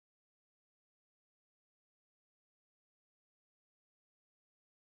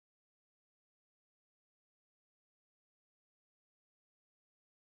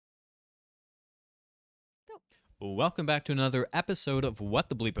Nope. Welcome back to another episode of What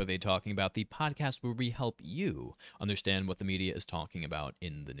the Bleep Are They Talking About, the podcast where we help you understand what the media is talking about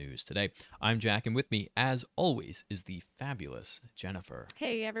in the news today. I'm Jack, and with me, as always, is the fabulous Jennifer.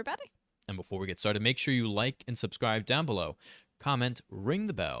 Hey, everybody. And before we get started, make sure you like and subscribe down below, comment, ring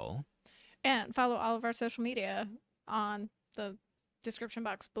the bell. And follow all of our social media on the description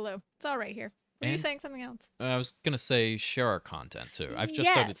box below. It's all right here. Were you And- saying something else? I was going to say share our content, too. I've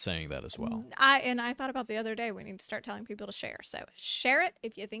just started Yes. saying that as well. I thought about the other day we need to start telling people to share. So share it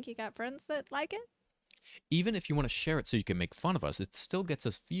if you think you got friends that like it. Even if you want to share it so you can make fun of us, it still gets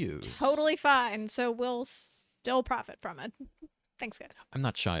us views. Totally fine. So we'll still profit from it. Thanks, guys. I'm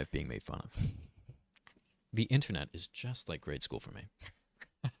not shy of being made fun of. The internet is just like grade school for me.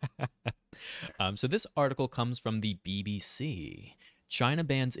 So this article comes from the BBC. China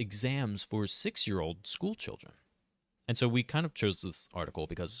bans exams for 6-year-old school children. And so we kind of chose this article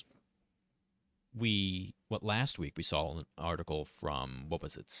because last week we saw an article from, what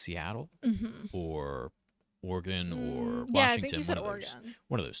was it, Seattle Mm-hmm. or Oregon or Washington? Yeah, I think you said one of those. Oregon.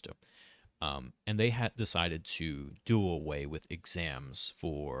 One of those two. And they had decided to do away with exams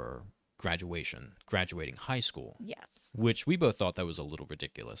for graduating high school, Yes. which we both thought that was a little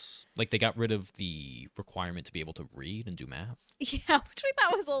ridiculous. Like, they got rid of the requirement to be able to read and do math. Yeah, which we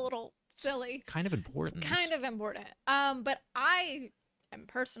thought was a little silly. Kind of important. Kind of important. But I am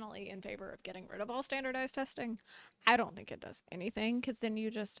personally in favor of getting rid of all standardized testing. I don't think it does anything because then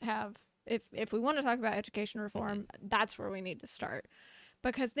you just have, if we want to talk about education reform, that's where we need to start.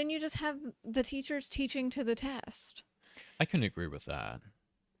 Because then you just have the teachers teaching to the test. I couldn't agree with that.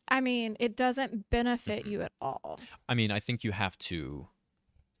 I mean, it doesn't benefit you at all. I mean, I think you have to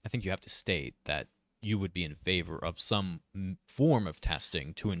state that you would be in favor of some form of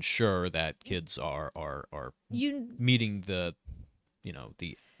testing to ensure that kids are meeting the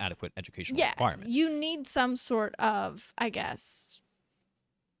adequate educational requirements. You need some sort of, I guess,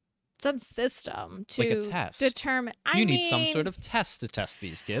 some system to Like a test. determine. You need some sort of test to test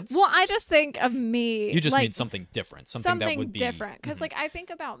these kids. Well, I just think of me. You just like, need something different, something that would be different. Because, Mhm. like, I think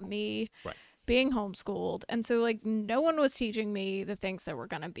about me Right. being homeschooled, and so like no one was teaching me the things that were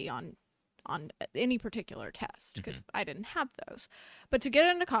gonna be on any particular test because I didn't have those. But to get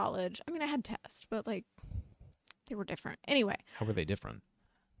into college, I mean, I had tests, but like they were different. Anyway, How were they different?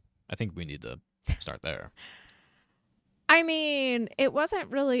 I think we need to start there. I mean, it wasn't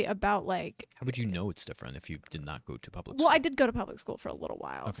really about like. How would you know it's different if you did not go to public school? Well, I did go to public school for a little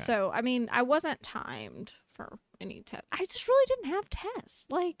while. Okay. So, I mean, I wasn't timed for any test. I just really didn't have tests.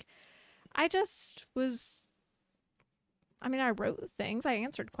 Like, I just was. I mean, I wrote things. I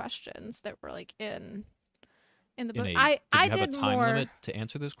answered questions that were like in the book. Did I you have did a time more. limit to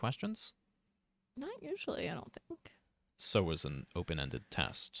answer those questions? Not usually, I don't think. So was an open-ended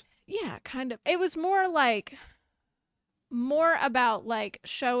test. Yeah, kind of. It was more about like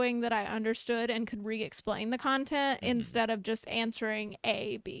showing that I understood and could re-explain the content instead of just answering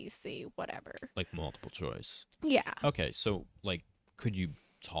A, B, C, whatever. Like multiple choice. Yeah. Okay, so like could you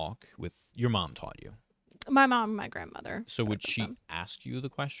talk with your mom taught you? My mom and my grandmother. So would both of she them. ask you the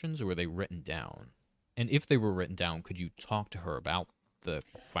questions or were they written down? And if they were written down, could you talk to her about the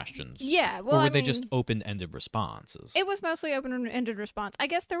questions? Yeah, well, or were I they just mean, open-ended responses? it was mostly open-ended response. I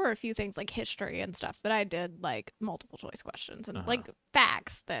guess there were a few things like history and stuff that I did like multiple choice questions and like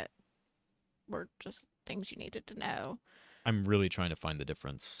facts that were just things you needed to know. I'm really trying to find the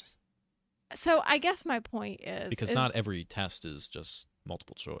difference So I guess my point is because not every test is just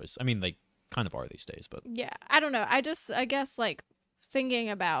multiple choice. I mean, they kind of are these days, but yeah, I don't know. I guess like thinking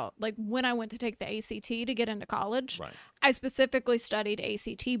about like when I went to take the ACT to get into college, right. I specifically studied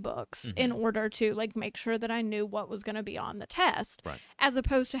ACT books in order to like make sure that I knew what was going to be on the test, Right. as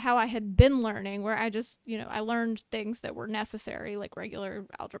opposed to how I had been learning, where I just, I learned things that were necessary, like regular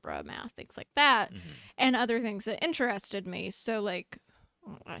algebra, math, things like that, and other things that interested me. So like,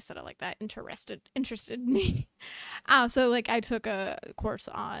 I said it like that, interested me. So like I took a course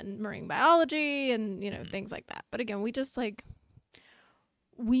on marine biology and, things like that. But again,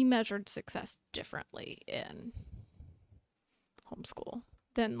 we measured success differently in homeschool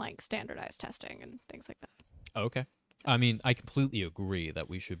than like standardized testing and things like that. Okay. I mean, I completely agree that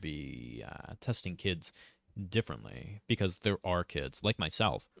we should be testing kids differently because there are kids like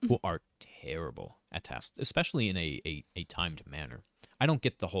myself who are terrible at tests, especially in a timed manner. I don't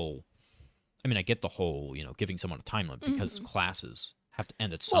get the whole, I get the whole, giving someone a time limit because classes have to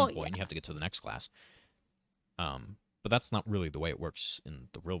end at some point. Yeah. You have to get to the next class. But that's not really the way it works in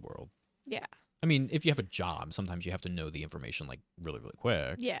the real world. Yeah. I mean, if you have a job, sometimes you have to know the information like really, really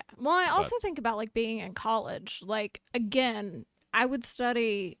quick. Yeah. Well, I also think about like being in college. Like, again, I would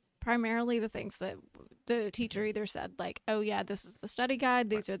study primarily the things that the teacher either said like, oh yeah, this is the study guide,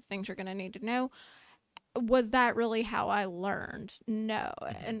 these are the things you're going to need to know. Was that really how I learned? No.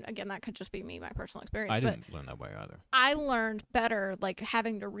 And again, that could just be me, my personal experience. I didn't learn that way either. I learned better like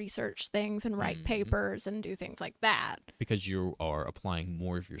having to research things and write papers and do things like that. Because you are applying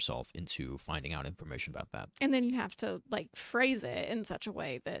more of yourself into finding out information about that. And then you have to like phrase it in such a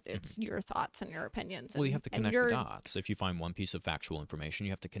way that it's your thoughts and your opinions. Well, you have to connect the dots. If you find one piece of factual information,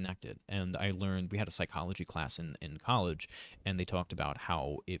 you have to connect it. And I learned, we had a psychology class in college, and they talked about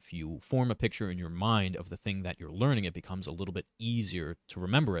how if you form a picture in your mind of the thing that you're learning, it becomes a little bit easier to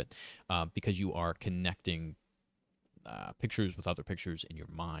remember it because you are connecting pictures with other pictures in your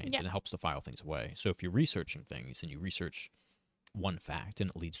mind, and it helps to file things away. So if you're researching things and you research one fact and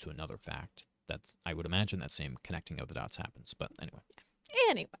it leads to another fact, that's, I would imagine that same connecting of the dots happens. But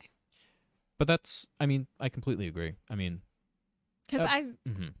anyway. But that's, I mean, I completely agree. I mean, because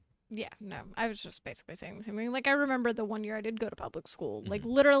yeah, no, I was just basically saying the same thing. Like, I remember the one year I did go to public school, like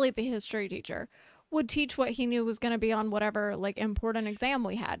literally the history teacher would teach what he knew was going to be on whatever like important exam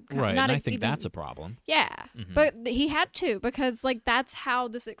we had. Right, and I think that's a problem. Yeah, but he had to, because like that's how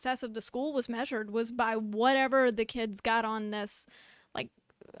the success of the school was measured, was by whatever the kids got on this like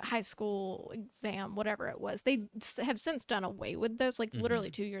high school exam, whatever it was. They have since done away with those. Like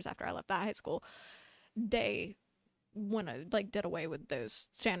literally 2 years after I left that high school, they did away with those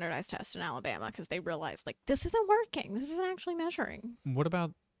standardized tests in Alabama because they realized like this isn't working. This isn't actually measuring.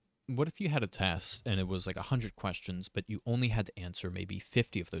 What if you had a test and it was like 100 questions, but you only had to answer maybe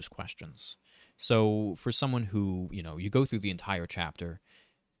 50 of those questions? So for someone who, you go through the entire chapter,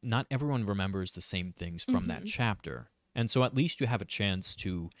 not everyone remembers the same things from that chapter. And so at least you have a chance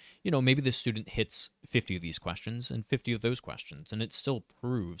to, maybe the student hits 50 of these questions and 50 of those questions, and it still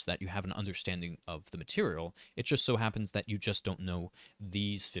proves that you have an understanding of the material. It just so happens that you just don't know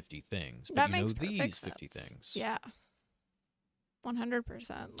these 50 things, but you know these 50 things. Yeah.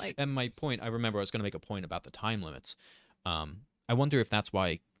 100%. Like, and my point, I remember I was going to make a point about the time limits. I wonder if that,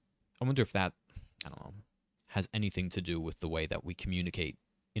 I don't know, has anything to do with the way that we communicate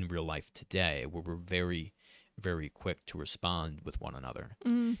in real life today, where we're very, very quick to respond with one another.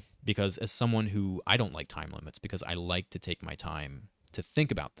 Because as someone who, I don't like time limits because I like to take my time to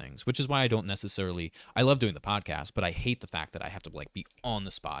think about things, which is why I don't necessarily, I love doing the podcast, but I hate the fact that I have to like be on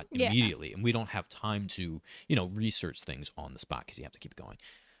the spot immediately, and we don't have time to, research things on the spot because you have to keep it going.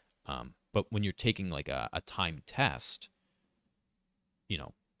 But when you're taking like a timed test,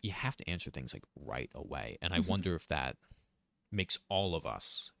 you have to answer things like right away. And I wonder if that makes all of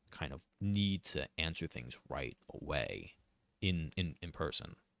us kind of need to answer things right away in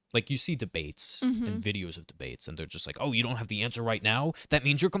person. Like you see debates and videos of debates, and they're just like, oh, you don't have the answer right now? That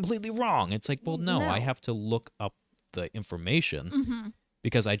means you're completely wrong. It's like, well, no. I have to look up the information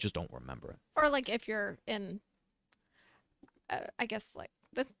because I just don't remember it. Or like if you're in, I guess like,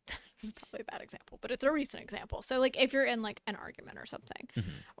 this is probably a bad example, but it's a recent example. So like if you're in like an argument or something,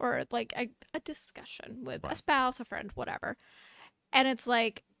 or like a discussion with a spouse, a friend, whatever, and it's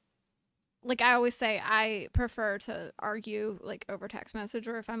like I always say, I prefer to argue like over text message,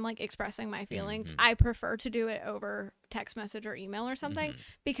 or if I'm like expressing my feelings, I prefer to do it over text message or email or something,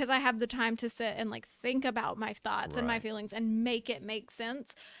 because I have the time to sit and like think about my thoughts and my feelings and make it make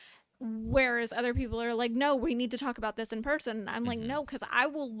sense. Whereas other people are like, no, we need to talk about this in person. I'm like, no, because I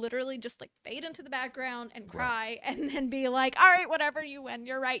will literally just like fade into the background and cry and then be like, all right, whatever, you win.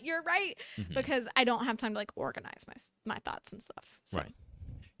 You're right. Because I don't have time to like organize my thoughts and stuff. So. Right.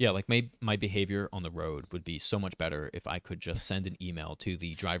 Yeah, like my behavior on the road would be so much better if I could just send an email to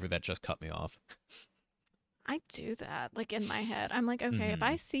the driver that just cut me off. I do that, like in my head. I'm like, okay, if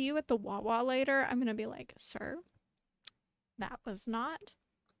I see you at the Wawa later, I'm going to be like, sir, that was not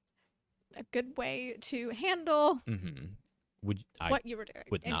a good way to handle what you were doing.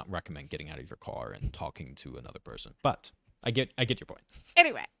 Would not recommend getting out of your car and talking to another person. But I get your point.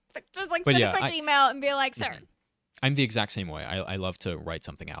 Anyway, but just like send a quick email and be like, sir. I'm the exact same way. I love to write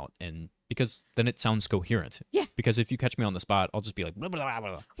something out, and because then it sounds coherent. Yeah. Because if you catch me on the spot, I'll just be like, blah, blah, blah,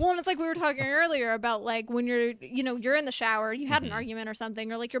 blah. Well, and it's like we were talking earlier about like when you're in the shower, you had an argument or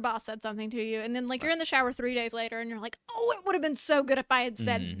something, or like your boss said something to you, and then like you're in the shower 3 days later and you're like, oh, it would have been so good if I had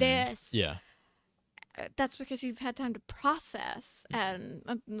said this. Yeah. That's because you've had time to process, and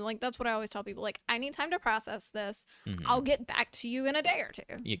like that's what I always tell people, like, I need time to process this. I'll get back to you in a day or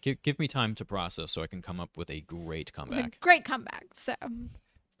two. Yeah, give me time to process so I can come up with a great comeback. So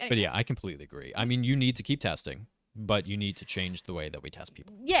anyway. But yeah, I completely agree. I mean, you need to keep testing, but you need to change the way that we test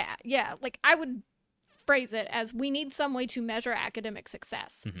people. Yeah, like I would phrase it as, we need some way to measure academic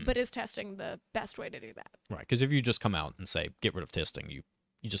success, but is testing the best way to do that? Right, because if you just come out and say get rid of testing, you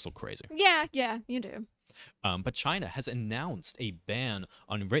just look crazy. Yeah, you do. But China has announced a ban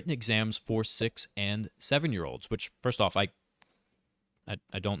on written exams for 6 and 7-year-olds. Which, first off, I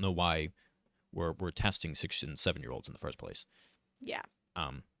don't know why we're testing 6 and 7-year-olds in the first place. Yeah.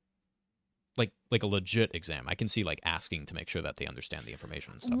 Um, like a legit exam. I can see like asking to make sure that they understand the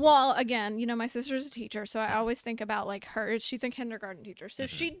information and stuff. Well, again, my sister's a teacher, so I always think about like her. She's a kindergarten teacher, so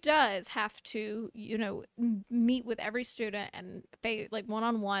she does have to, meet with every student and like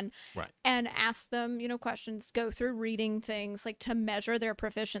one-on-one, Right. and ask them, questions, go through reading things like to measure their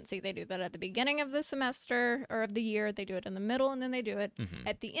proficiency. They do that at the beginning of the semester or of the year. They do it in the middle, and then they do it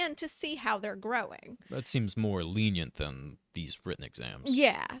at the end to see how they're growing. That seems more lenient than these written exams.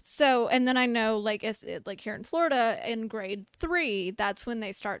 Yeah. So, and then I know like like here in Florida in grade 3, that's when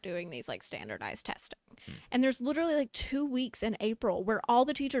they start doing these like standardized testing. And there's literally like 2 weeks in April where all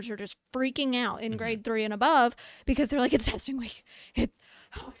the teachers are just freaking out in grade 3 and above because they're like, it's testing week.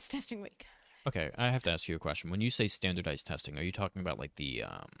 It's testing week. Okay, I have to ask you a question. When you say standardized testing, are you talking about like the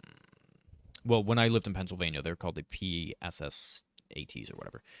well, when I lived in Pennsylvania, they're called the PSSATs or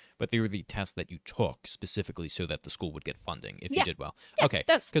whatever. But they were the tests that you took specifically so that the school would get funding if you did well. Yeah, okay,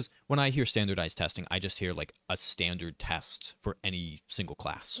 those. because when I hear standardized testing, I just hear like a standard test for any single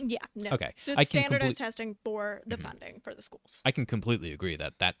class. Yeah, no. Okay, Just I can standardized testing for the funding for the schools. I can completely agree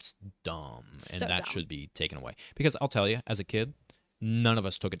that that's dumb and So that dumb. should be taken away. Because I'll tell you, as a kid, none of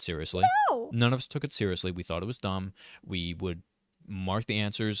us took it seriously. No. None of us took it seriously. We thought it was dumb. We would mark the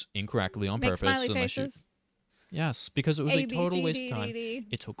answers incorrectly on Make purpose. smiley unless you- faces. Yes, because it was A, a B, total C, waste D, of time. D, D.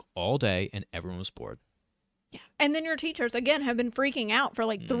 It took all day and everyone was bored. Yeah. And then your teachers, again, have been freaking out for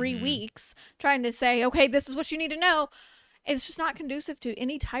like 3 Mhm. weeks trying to say, okay, this is what you need to know. It's just not conducive to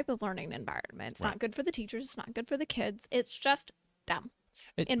any type of learning environment. It's Right. not good for the teachers. It's not good for the kids. It's just dumb,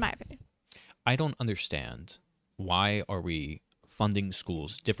 in my opinion. I don't understand. Why are we funding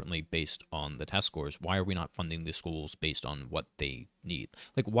schools differently based on the test scores? Why are we not funding the schools based on what they need?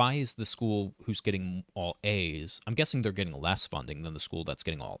 Like, why is the school who's getting all A's, I'm guessing they're getting less funding than the school that's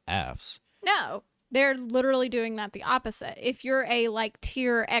getting all F's. No, they're literally doing that the opposite. If you're a like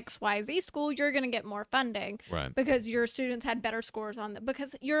tier XYZ school, you're going to get more funding Right. because your students had better scores on them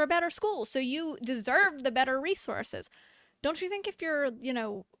because you're a better school. So you deserve the better resources. Don't you think if you're,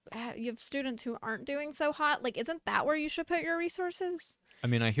 you have students who aren't doing so hot, like, isn't that where you should put your resources? I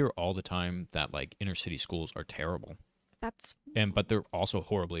mean, I hear all the time that like inner city schools are terrible, That's, but they're also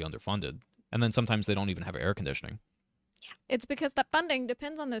horribly underfunded. And then sometimes they don't even have air conditioning. it's because that funding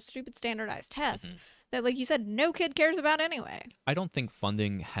depends on those stupid standardized tests that, like you said, no kid cares about anyway. I don't think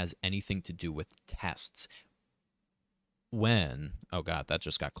funding has anything to do with tests. When, oh God, that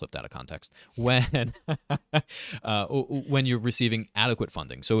just got clipped out of context. When, when you're receiving adequate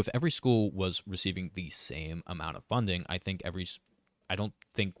funding. So if every school was receiving the same amount of funding, I don't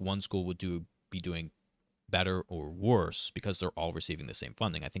think one school would be doing better or worse because they're all receiving the same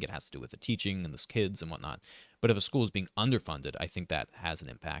funding. I think it has to do with the teaching and the kids and whatnot. But if a school is being underfunded, I think that has an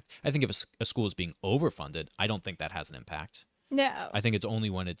impact. I think if a school is being overfunded, I don't think that has an impact. No. I think it's only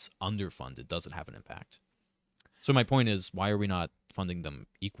when it's underfunded does it have an impact. So my point is, why are we not funding them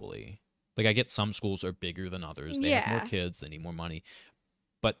equally? Like, I get some schools are bigger than others. They have more Yeah. kids. They need more money.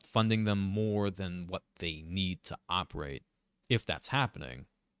 But funding them more than what they need to operate, if that's happening,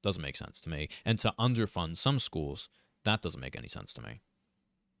 doesn't make sense to me. And to underfund some schools, that doesn't make any sense to me.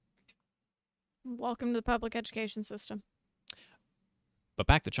 Welcome to the public education system. But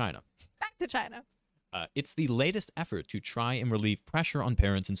back to China. Back to China. It's the latest effort to try and relieve pressure on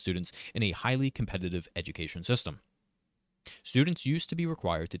parents and students in a highly competitive education system. Students used to be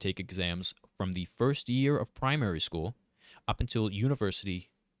required to take exams from the first year of primary school up until a university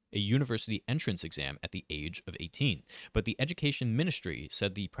entrance exam at the age of 18. But the Education Ministry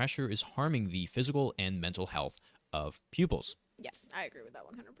said the pressure is harming the physical and mental health of pupils. Yeah, I agree with that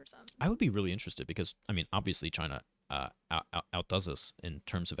 100%. I would be really interested because, I mean, obviously China outdoes us in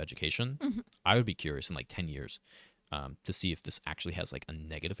terms of education. I would be curious in like 10 years to see if this actually has like a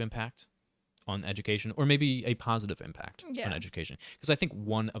negative impact on education or maybe a positive impact on education. Because I think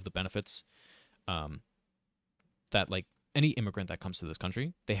one of the benefits that like any immigrant that comes to this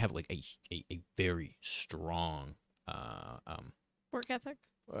country, they have like a very strong Work ethic.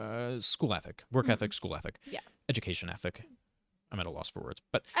 school ethic, work ethic, school ethic, Yeah. education ethic. I'm at a loss for words,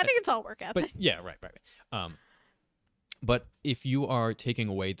 but I think it's all work ethic. but yeah, right. But if you are taking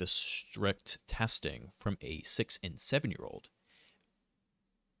away the strict testing from a 6 and 7-year-old,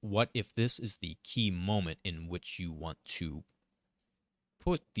 what if this is the key moment in which you want to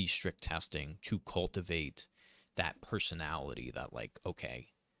put the strict testing to cultivate that personality that like, okay,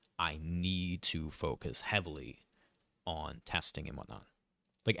 I need to focus heavily on testing and whatnot?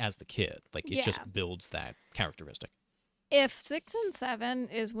 Like as the kid, like it Yeah. just builds that characteristic. If 6 and 7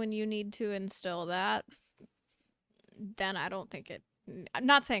 is when you need to instill that, then I don't think it. I'm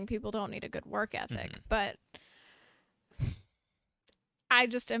not saying people don't need a good work ethic, but I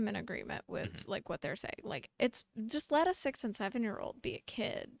just am in agreement with like what they're saying. Like it's just let a 6 and 7-year-old be a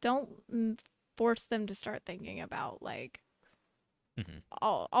kid. Don't force them to start thinking about like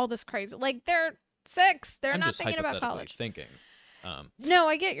all this crazy. Like they're 6, they're I'm not just thinking about hypothetically college. thinking. No,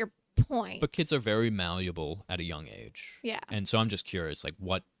 I get your point. But kids are very malleable at a young age. Yeah. And so I'm just curious, like,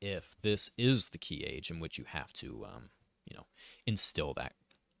 what if this is the key age in which you have to, instill that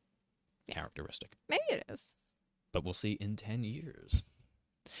characteristic? Maybe it is. But we'll see in 10 years.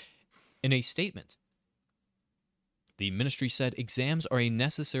 In a statement, the ministry said exams are a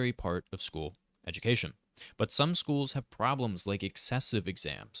necessary part of school education. But some schools have problems like excessive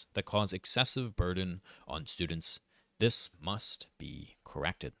exams that cause excessive burden on students. This must be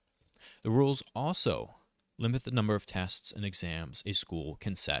corrected. The rules also limit the number of tests and exams a school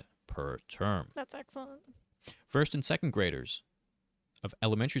can set per term. That's excellent. First and second graders of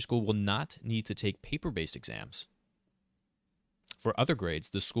elementary school will not need to take paper-based exams. For other grades,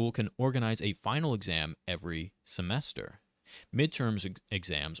 the school can organize a final exam every semester. Midterms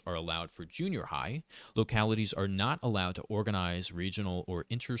exams are allowed for junior high. Localities are not allowed to organize regional or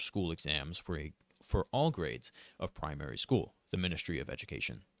inter-school exams for all grades of primary school, the Ministry of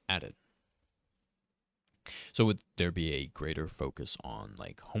Education added. So would there be a greater focus on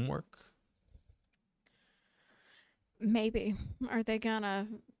like homework? Maybe. Are they gonna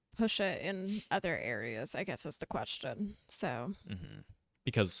push it in other areas, I guess is the question. So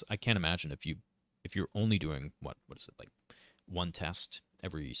Because I can't imagine if you're only doing what is it, like one test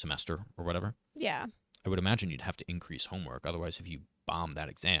every semester or whatever. yeah. I would imagine you'd have to increase homework. Otherwise, if you bomb that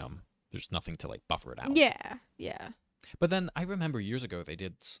exam, there's nothing to like buffer it out. Yeah. But then I remember years ago they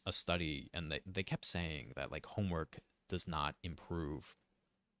did a study and they kept saying that like homework does not improve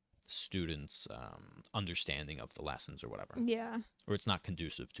students' understanding of the lessons or whatever, Yeah. or it's not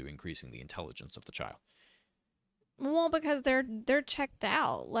conducive to increasing the intelligence of the child. Well, because they're checked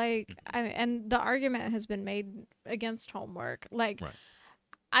out. Like and the argument has been made against homework. Like Right.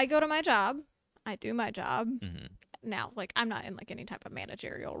 I go to my job, I do my job. Mm-hmm. Now, like I'm not in like any type of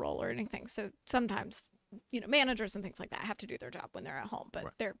managerial role or anything. So sometimes, managers and things like that have to do their job when they're at home, but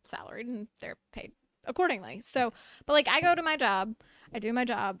Right. they're salaried and they're paid accordingly. So, but like I go to my job, I do my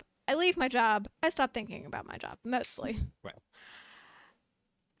job, I leave my job, I stop thinking about my job mostly. Right.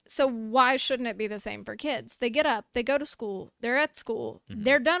 So why shouldn't it be the same for kids? They get up, they go to school, they're at school,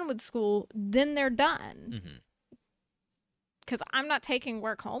 they're done with school, then they're done. Because I'm not taking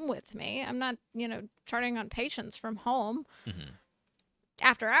work home with me. I'm not, charting on patients from home.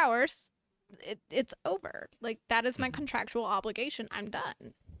 After hours, it's over. Like, that is my contractual obligation. I'm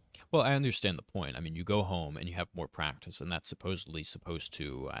done. Well, I understand the point. I mean, you go home and you have more practice, and that's supposedly supposed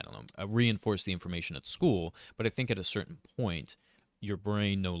to, I don't know, reinforce the information at school. But I think at a certain point, your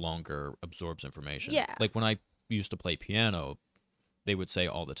brain no longer absorbs information. Yeah. Like when I used to play piano, they would say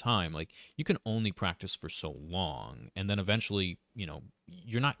all the time, like, you can only practice for so long. And then eventually,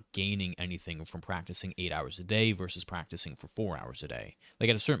 you're not gaining anything from practicing 8 hours a day versus practicing for 4 hours a day. Like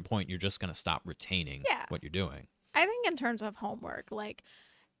at a certain point, you're just going to stop retaining what you're doing. I think in terms of homework, like,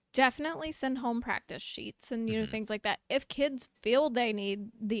 definitely send home practice sheets and, things like that. If kids feel they need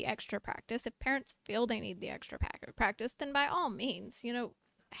the extra practice, if parents feel they need the extra practice, then by all means,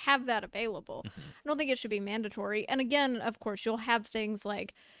 have that available. I don't think it should be mandatory. And again, of course, you'll have things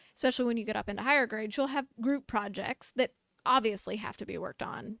like, especially when you get up into higher grades, you'll have group projects that obviously have to be worked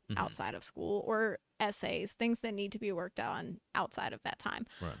on outside of school, or essays, things that need to be worked on outside of that time.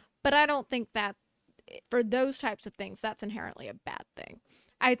 Right. But I don't think that for those types of things, that's inherently a bad thing.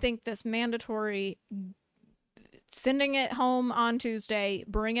 I think this mandatory sending it home on Tuesday,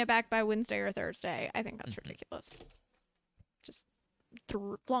 bring it back by Wednesday or Thursday, I think that's ridiculous. Just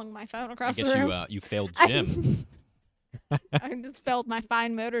flung my phone across the room. I guess you failed gym. I just failed my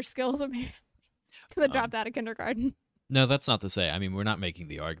fine motor skills because I dropped out of kindergarten. No, that's not to say. I mean, we're not making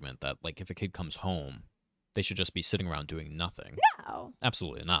the argument that, like, if a kid comes home, they should just be sitting around doing nothing. No.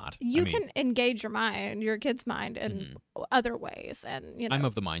 Absolutely not. You can engage your kid's mind in other ways. And, I'm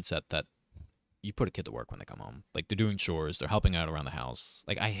of the mindset that you put a kid to work when they come home. Like, they're doing chores, they're helping out around the house.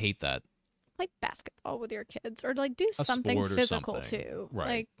 Like, I hate that. Like basketball with your kids, or like do A something sport or physical something. too.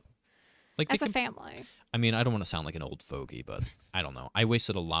 Right. Like as a family. I mean, I don't want to sound like an old fogey, but I don't know. I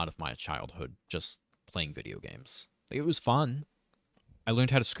wasted a lot of my childhood just playing video games. Like, it was fun. I learned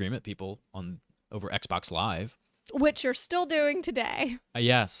how to scream at people over Xbox Live. Which you're still doing today.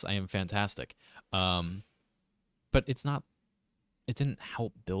 Yes, I am fantastic. But it's not it didn't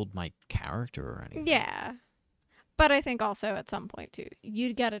help build my character or anything. Yeah. But I think also at some point too,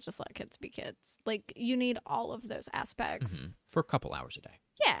 you gotta just let kids be kids. Like you need all of those aspects. For a couple hours a day.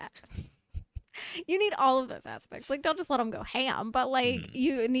 Yeah. You need all of those aspects. Like don't just let them go ham, but like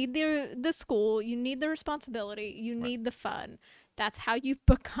you need the school, you need the responsibility, you need the fun. That's how you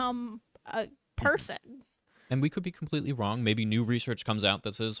become a person. And we could be completely wrong. Maybe new research comes out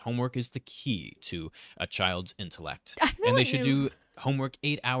that says homework is the key to a child's intellect. And they should do homework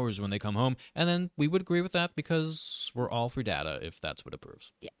 8 hours when they come home. And then we would agree with that because we're all for data if that's what it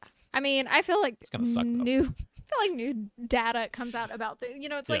proves. Yeah. I mean, I feel like It's gonna suck, though. new data comes out about the,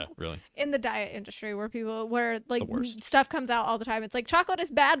 it's like really. in the diet industry where like the worst. stuff comes out all the time. It's like chocolate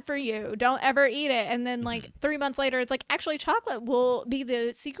is bad for you. Don't ever eat it. And then like 3 months later, it's like actually chocolate will be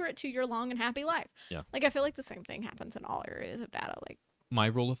the secret to your long and happy life. Yeah. Like I feel like the same thing happens in all areas of data. Like My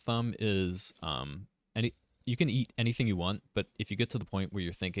rule of thumb is you can eat anything you want, but if you get to the point where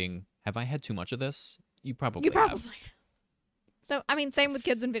you're thinking, have I had too much of this? You probably have. So, I mean, same with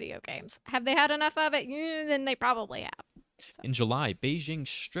kids in video games. Have they had enough of it? Then they probably have. So. In July, Beijing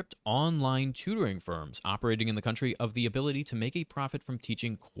stripped online tutoring firms operating in the country of the ability to make a profit from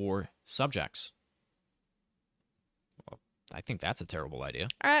teaching core subjects. Well, I think that's a terrible idea.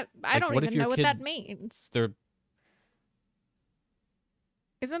 I don't even know what that means.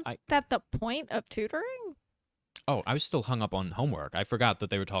 Isn't that the point of tutoring? Oh, I was still hung up on homework. I forgot that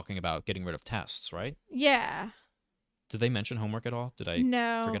they were talking about getting rid of tests, right? Yeah. Did they mention homework at all? Did I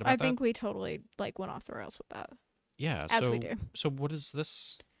No, forget about I that? think we totally like went off the rails with that. Yeah, as we do. So what is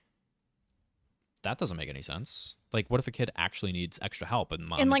this? That doesn't make any sense. Like, what if a kid actually needs extra help and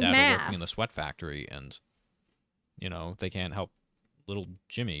mom and like dad math. are working in the sweat factory and, they can't help little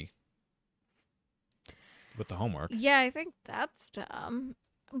Jimmy with the homework? Yeah, I think that's dumb.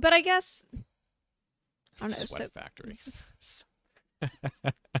 But I guess I don't know. Sweat factory.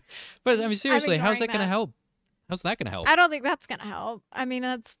 But I mean, seriously, how's that going to help? How's that going to help? I don't think that's going to help. I mean,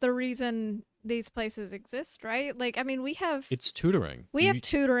 that's the reason these places exist, right? Like, I mean, It's tutoring. We have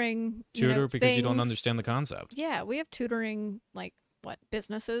tutoring. Tutor because things. you don't understand the concept. Yeah, we have tutoring, like,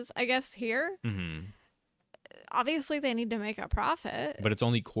 businesses, I guess, here. Mm-hmm. Obviously, they need to make a profit. But it's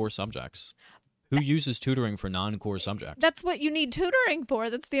only core subjects. Who uses tutoring for non-core subjects? That's what you need tutoring for.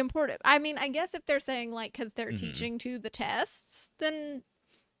 That's the important. I mean, I guess if they're saying, like, because they're teaching to the tests, then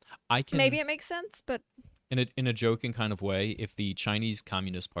maybe it makes sense, but... In a joking kind of way, if the Chinese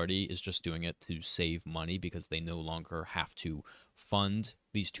Communist Party is just doing it to save money because they no longer have to fund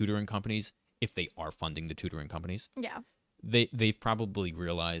these tutoring companies, if they are funding the tutoring companies, yeah, they've probably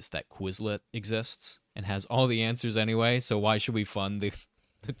realized that Quizlet exists and has all the answers anyway, so why should we fund the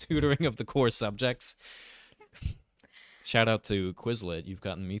tutoring of the core subjects? Shout out to Quizlet. You've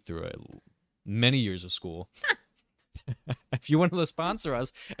gotten me through many years of school. If you want to sponsor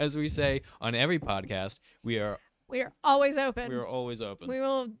us, as we say on every podcast, we are always open. We are always open. We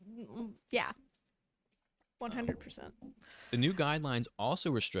will, yeah, 100%. The new guidelines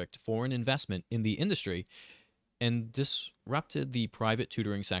also restrict foreign investment in the industry and disrupted the private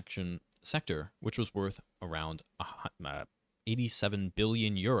tutoring sector, which was worth around 87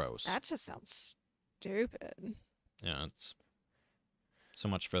 billion euros. That just sounds stupid. Yeah, it's so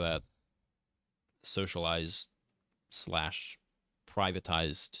much for that socialized /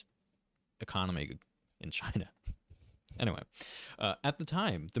 privatized economy in China. Anyway, at the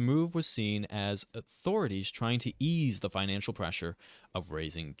time, the move was seen as authorities trying to ease the financial pressure of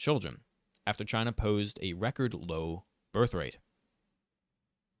raising children after China posed a record low birth rate.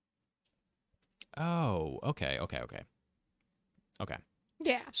 Oh, okay.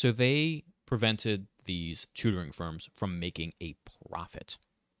 Yeah. So they prevented these tutoring firms from making a profit,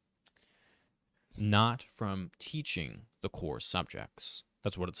 not from teaching the core subjects.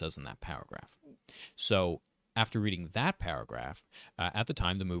 That's what it says in that paragraph. So after reading that paragraph, at the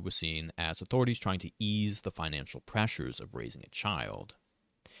time, the move was seen as authorities trying to ease the financial pressures of raising a child.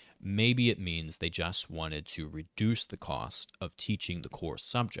 Maybe it means they just wanted to reduce the cost of teaching the core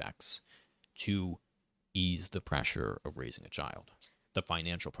subjects to ease the pressure of raising a child, the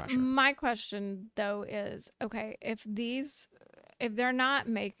financial pressure. My question, though, is, okay, if they're not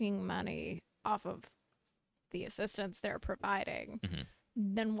making money off of the assistance they're providing,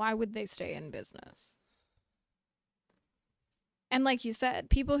 then why would they stay in business? And like you said,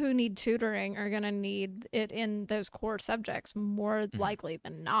 people who need tutoring are going to need it in those core subjects more likely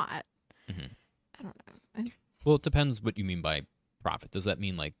than not. I don't know. Well, it depends what you mean by profit. Does that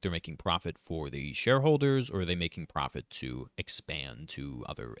mean like they're making profit for the shareholders, or are they making profit to expand to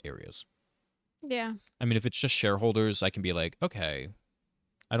other areas? Yeah. I mean, if it's just shareholders, I can be like, okay,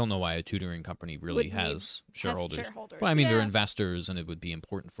 I don't know why a tutoring company really Would need- has shareholders. shareholders. Well, I mean, they're Yeah. investors, and it would be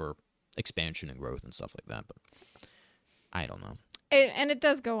important for expansion and growth and stuff like that. But I don't know. And it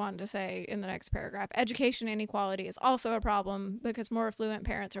does go on to say in the next paragraph, education inequality is also a problem because more affluent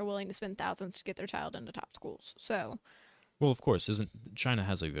parents are willing to spend thousands to get their child into top schools. So Well, of course, isn't China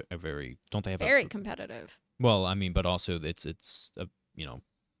has a very don't they have very a competitive. well? I mean, but also it's a, you know,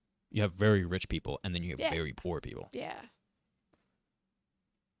 you have very rich people and then you have Yeah. very poor people. Yeah.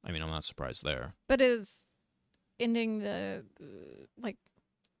 I mean, I'm not surprised there. But is ending the like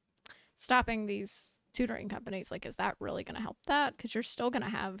stopping these tutoring companies, like, is that really going to help that? Because you're still going to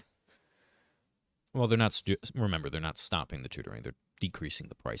have. Well, they're not. Remember, they're not stopping the tutoring. They're decreasing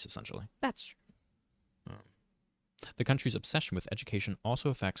the price essentially. That's true. The country's obsession with education also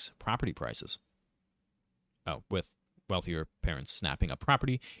affects property prices. Oh, with wealthier parents snapping up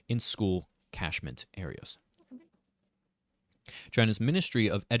property in school catchment areas. China's Ministry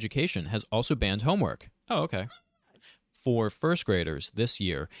of Education has also banned homework. Oh, okay. For first graders this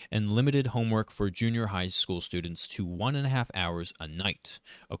year and limited homework for junior high school students to 1.5 hours a night,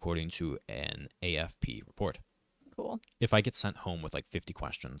 according to an AFP report. Cool. If I get sent home with like 50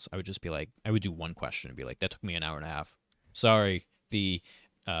 questions, I would just be like, I would do one question and be like, that took me an hour and a half. Sorry, the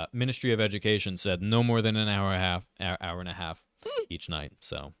Ministry of Education said no more than an hour and a half each night.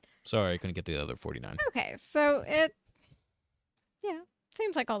 So sorry, I couldn't get the other 49. Okay, so it, yeah,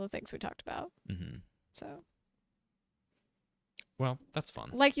 seems like all the things we talked about. Mm-hmm. So, Well, that's fun.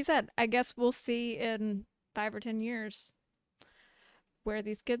 like you said, I guess we'll see in 5 or 10 years where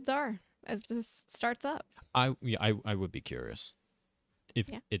these kids are as this starts up. I would be curious if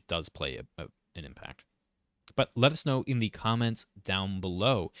Yeah. it does play an impact. But let us know in the comments down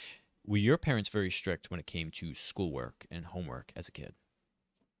below. Were your parents very strict when it came to schoolwork and homework as a kid?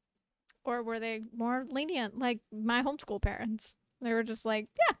 Or were they more lenient, like my homeschool parents? They were just like,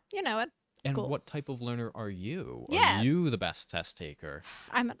 yeah, you know it. And cool. what type of learner are you? Yes. Are you the best test taker?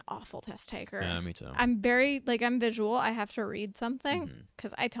 I'm an awful test taker. Yeah, me too. I'm very, like, I'm visual. I have to read something Mhm.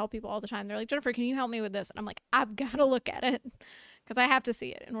 because I tell people all the time, they're like, Jennifer, can you help me with this? And I'm like, I've got to look at it because I have to see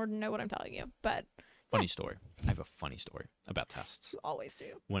it in order to know what I'm telling you. But Funny story. I have a funny story about tests. you always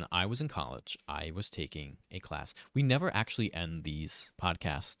do. When I was in college, I was taking a class. We never actually end these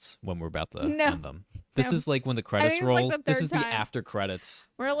podcasts when we're about to No. end them. This No. is like when the think credits it's like roll. the This third is the time. after credits.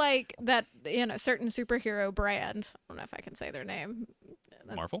 We're like that, certain superhero brand. I don't know if I can say their name.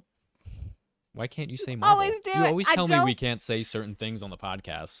 Marvel? Why can't you say Marvel? Always do You it. always I tell me we don't- can't say certain things on the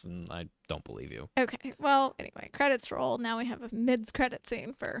podcast, and I don't believe you. Okay. Well, anyway, credits roll. Now we have a mid-credit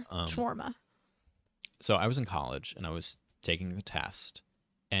scene for Um, shawarma. So I was in college, and I was taking a test,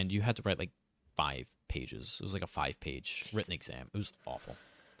 and you had to write like 5 pages. It was like a 5-page written exam. It was awful.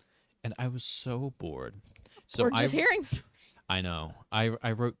 And I was so bored. So Or just hearing. I know. I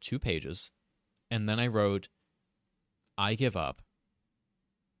wrote 2 pages, and then I wrote, I give up,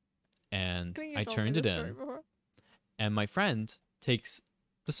 and I turned it in, and my friend takes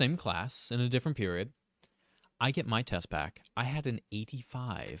the same class in a different period. I get my test back. I had an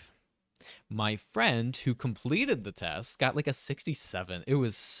 85. My friend who completed the test got like a 67. It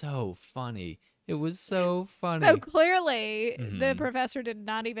was so funny. It was so funny. So clearly, the Mhm. professor did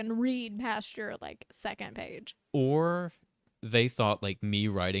not even read past your like second page. Or they thought like me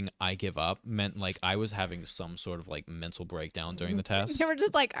writing I give up meant like I was having some sort of like mental breakdown during the test. You were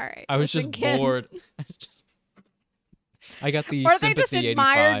just like, all right. I was listen, just kid. bored. I got the Or they just sympathy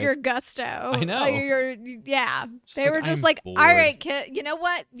admired 85. your gusto. I know. Like, yeah. Just They like, were just I'm like, bored. all right, kid. You know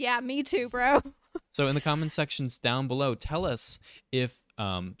what? Yeah, me too, bro. So in the comment sections down below, tell us if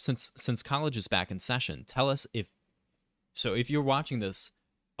since college is back in session, tell us if you're watching this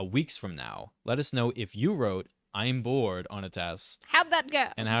a weeks from now, let us know if you wrote I'm bored on a test How'd that go?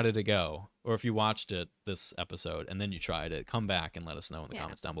 and how did it go? Or if you watched it this episode and then you tried it, come back and let us know in the Yeah.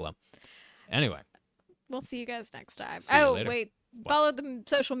 comments down below. Anyway, We'll see you guys next time. See you Oh, later. wait. What? Follow the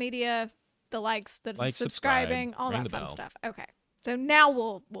social media, the likes, the Like, subscribing, subscribe, all ring that the fun bell. stuff. Okay. So now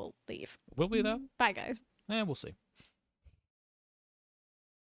we'll leave. will we though? Bye, guys. We'll see.